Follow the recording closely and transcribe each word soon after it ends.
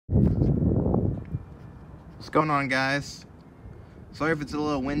What's going on, guys? Sorry if it's a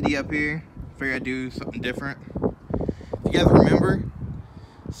little windy up here. Figured I'd do something different. If you guys remember,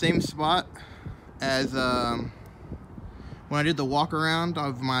 same spot as when I did the walk around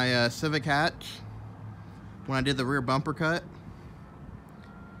of my Civic hatch, when I did the rear bumper cut.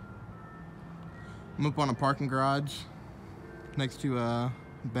 I'm up on a parking garage next to a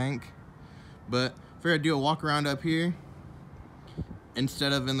bank, but figured I'd do a walk around up here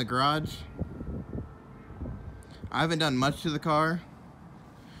instead of in the garage. I haven't done much to the car,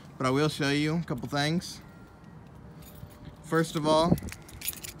 but I will show you a couple things. First of all,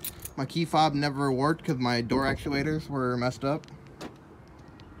 my key fob never worked because my door actuators were messed up.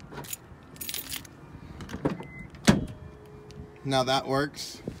 Now that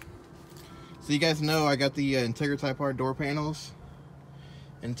works. So you guys know I got the Integra Type R door panels,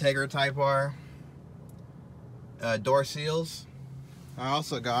 Integra Type R door seals. I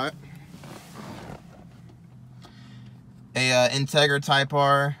also got a Integra Type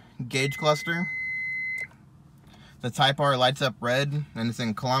R gauge cluster. The Type R lights up red and it's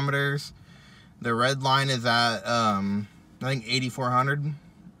in kilometers. The red line is at I think 8,400.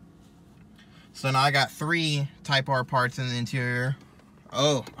 So now I got 3 Type R parts in the interior.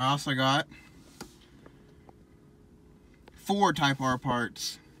 Oh, I also got 4 Type R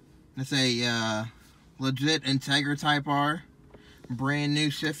parts. It's a legit Integra Type R brand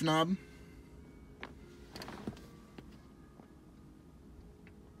new shift knob.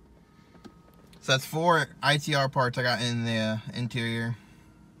 So that's 4 ITR parts I got in the interior.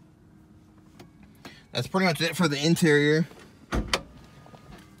 That's pretty much it for the interior.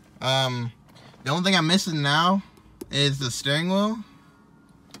 The only thing I'm missing now is the steering wheel,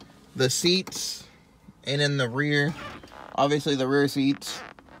 the seats, and in the rear, obviously the rear seats,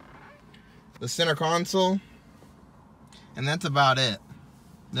 the center console, and that's about it.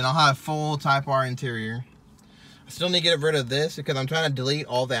 Then I'll have full Type R interior. I still need to get rid of this because I'm trying to delete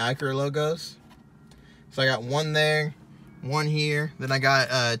all the Acura logos. So I got 1 there, 1 here, then I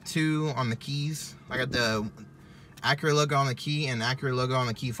got 2 on the keys. I got the Acura logo on the key and Acura logo on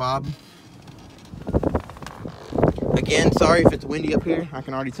the key fob. Again, sorry if it's windy up here. I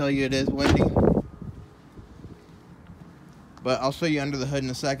can already tell you it is windy. But I'll show you under the hood in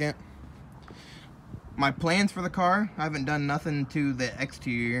a second. My plans for the car, I haven't done nothing to the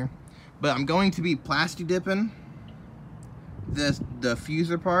exterior, but I'm going to be plasti dipping this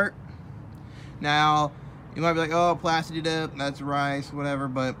diffuser part. Now, you might be like, oh, plasti dip, that's rice, whatever,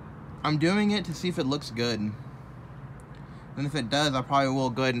 but I'm doing it to see if it looks good. And if it does, I probably will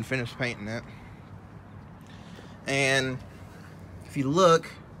go ahead and finish painting it. And if you look,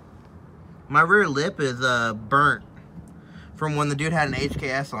 my rear lip is burnt from when the dude had an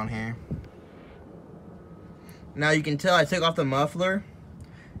HKS on here. Now you can tell I took off the muffler.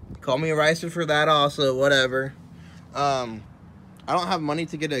 Call me a ricer for that also, whatever. I don't have money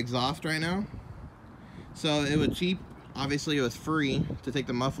to get an exhaust right now. So it was cheap. Obviously it was free to take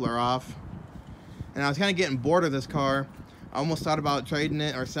the muffler off. And I was kind of getting bored of this car. I almost thought about trading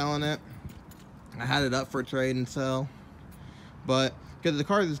it or selling it. I had it up for trade and sell. But because the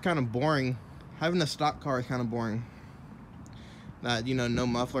car is kind of boring. Having a stock car is kind of boring. That, you know, no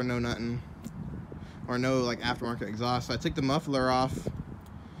muffler, no nothing. Or no like aftermarket exhaust. So I took the muffler off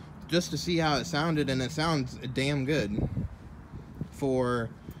just to see how it sounded, and it sounds damn good for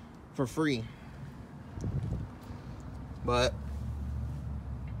free. But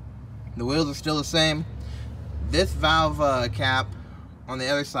the wheels are still the same. This valve cap on the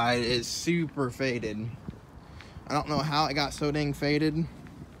other side is super faded. I don't know how it got so dang faded.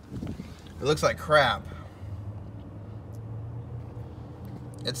 It looks like crap.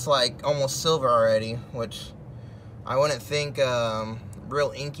 It's like almost silver already, which I wouldn't think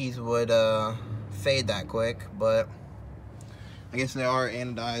real inkies would fade that quick, but I guess they are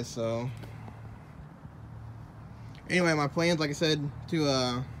anodized, so. Anyway, my plans, like I said,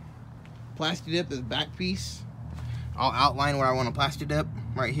 to plasti dip this back piece. I'll outline where I want to plasti dip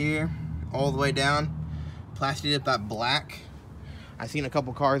right here, all the way down. Plasti dip that black. I've seen a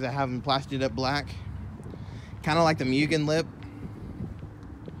couple cars that have them plasti dip black. Kind of like the Mugen lip.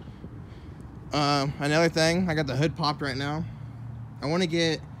 Another thing, I got the hood popped right now. I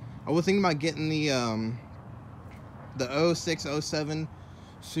was thinking about getting the 06, 07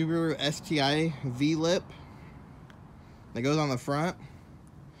 Subaru STI V-lip that goes on the front,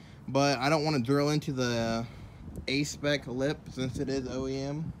 but I don't want to drill into the A-Spec lip since it is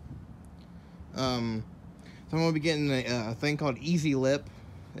OEM. So I'm going to be getting a thing called Easy Lip.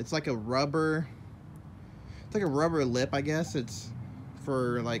 It's like a rubber lip, I guess. It's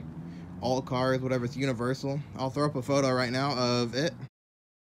for like all cars, whatever, it's universal. I'll throw up a photo right now of it.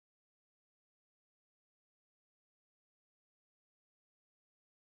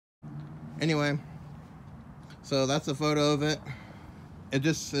 Anyway, so that's a photo of it.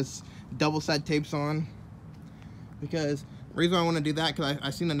 It's double side tapes on, because the reason I want to do that, because I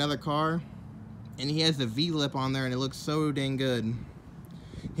seen another car and he has the V-lip on there and it looks so dang good.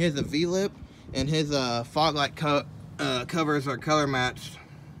 He has the V-lip and his fog light covers are color matched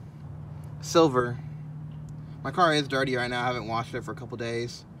silver. My car is dirty right now. I haven't washed it for a couple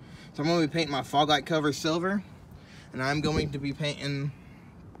days, so I'm going to be painting my fog light cover silver, and I'm going to be painting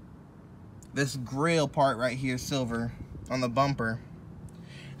this grill part right here silver on the bumper.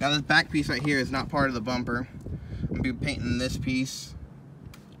 Now this back piece right here is not part of the bumper. I'm going to be painting this piece.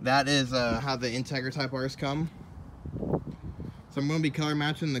 That is how the Integra Type R's come. So I'm going to be color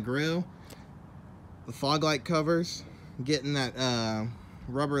matching the grill, the fog light covers, getting that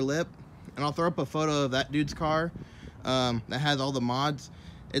rubber lip, and I'll throw up a photo of that dude's car that has all the mods.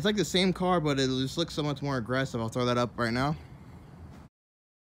 It's like the same car, but it just looks so much more aggressive. I'll throw that up right now.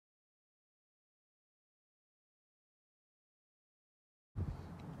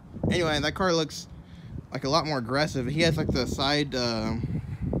 Anyway, that car looks like a lot more aggressive. He has like the side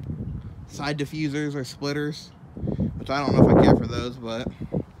diffusers or splitters, which I don't know if I care for those, but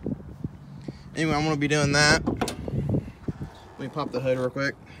anyway, I'm gonna be doing that. Let me pop the hood real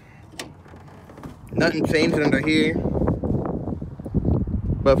quick. Nothing changed under here,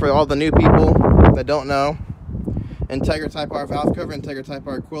 but for all the new people that don't know, Integra Type R valve cover, Integra Type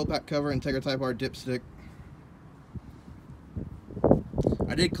R coil pack cover, Integra Type R dipstick.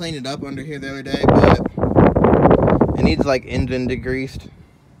 I did clean it up under here the other day, but it needs like engine degreased.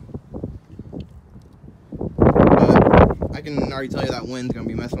 But I can already tell you that wind's gonna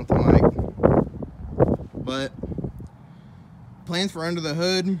be messing with the mic. But plans for under the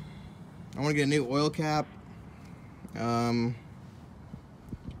hood, I want to get a new oil cap.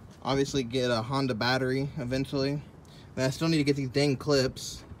 Obviously get a Honda battery eventually. And I still need to get these dang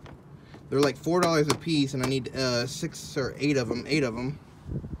clips. They're like $4 a piece, and I need 6 or 8 of them.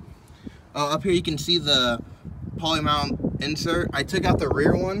 Up here you can see the poly-mount insert. I took out the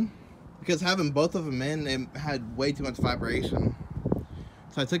rear one because having both of them in, it had way too much vibration.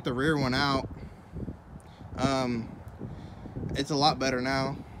 So I took the rear one out. It's a lot better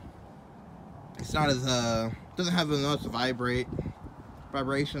now. It's not as doesn't have as much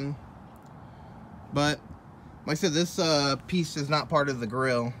vibration. But like I said, this piece is not part of the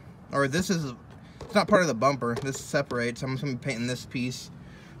grill, or it's not part of the bumper. This separates. I'm just gonna be painting this piece.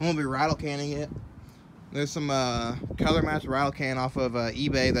 I'm gonna be rattle canning it. There's some color match rattle can off of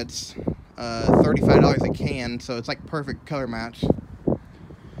eBay that's $35 a can, so it's like perfect color match.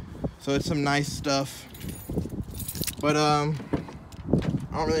 So it's some nice stuff. But I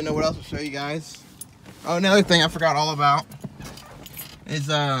don't really know what else to show you guys. Oh, another thing I forgot all about is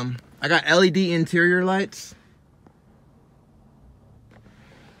I got LED interior lights.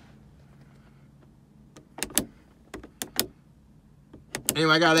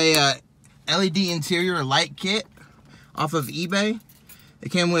 Anyway, I got a LED interior light kit off of eBay. It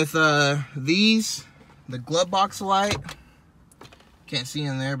came with these, the glove box light. Can't see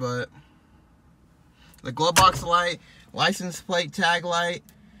in there, but the glove box light, license plate tag light,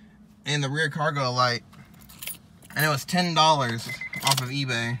 and the rear cargo light. And it was $10 off of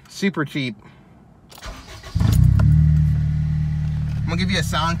eBay. Super cheap. I'm gonna give you a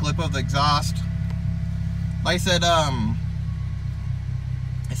sound clip of the exhaust. Like I said,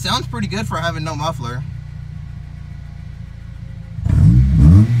 it sounds pretty good for having no muffler.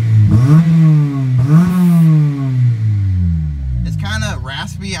 It's kind of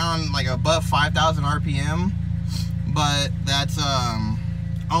raspy on like above 5,000 RPM, but that's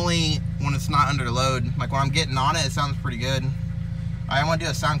only when it's not under load. Like when I'm getting on it, it sounds pretty good. I want to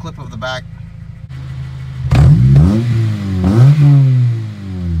do a sound clip of the back.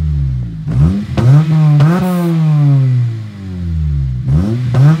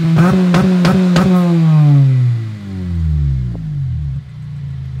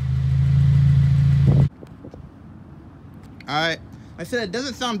 Alright, I said it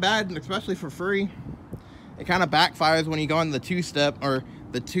doesn't sound bad, especially for free. It kind of backfires when you go on the two-step. The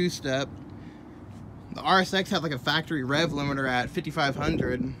RSX had like a factory rev limiter at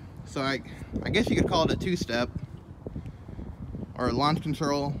 5,500, so I guess you could call it a two-step or launch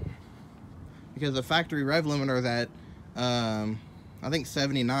control, because the factory rev limiter is at I think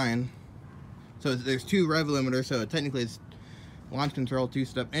 79. So there's 2 rev limiters, so technically it's launch control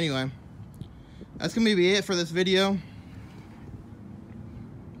two-step. Anyway, that's gonna be it for this video.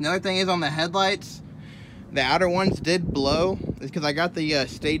 Another thing is on the headlights, the outer ones did blow. It's because I got the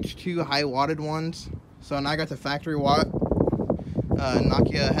stage 2 high watted ones. So now I got the factory watt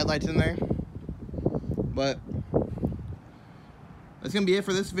Nokia headlights in there. But that's gonna be it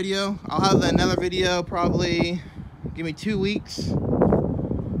for this video. I'll have another video probably, give me 2 weeks,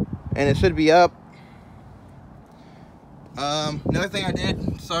 and it should be up. Another thing I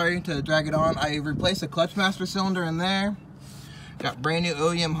did, sorry to drag it on, I replaced the clutch master cylinder in there. Got brand new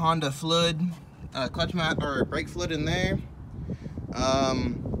OEM Honda fluid, brake fluid in there.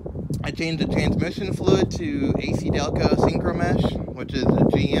 I changed the transmission fluid to AC Delco Synchro Mesh, which is a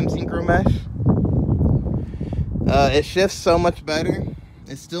GM Synchro Mesh. It shifts so much better.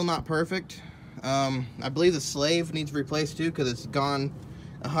 It's still not perfect. I believe the slave needs replaced too, because it's gone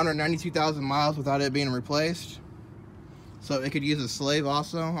 192,000 miles without it being replaced. So it could use a slave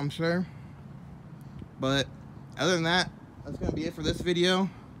also, I'm sure. But other than that, that's gonna be it for this video.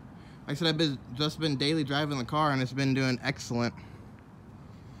 Like I said, I've just been daily driving the car and it's been doing excellent.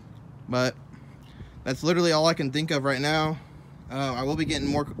 But that's literally all I can think of right now. I will be getting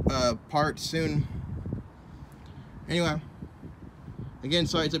more parts soon. Anyway, again,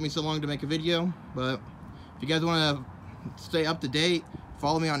 sorry it took me so long to make a video, but if you guys want to stay up to date,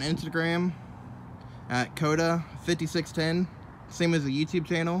 follow me on Instagram at Coda5610, same as the YouTube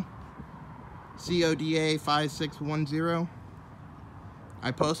channel, CODA5610.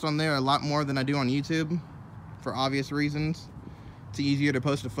 I post on there a lot more than I do on YouTube, for obvious reasons. It's easier to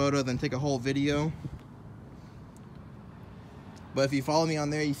post a photo than take a whole video. But if you follow me on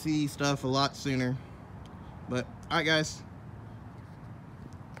there, you see stuff a lot sooner. But, alright guys,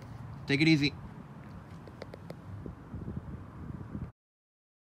 take it easy.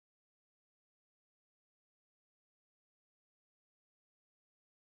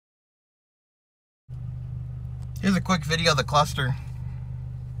 Here's a quick video of the cluster.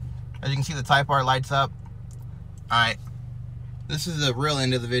 As you can see, the Type R lights up. Alright, this is the real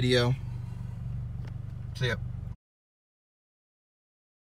end of the video. See ya.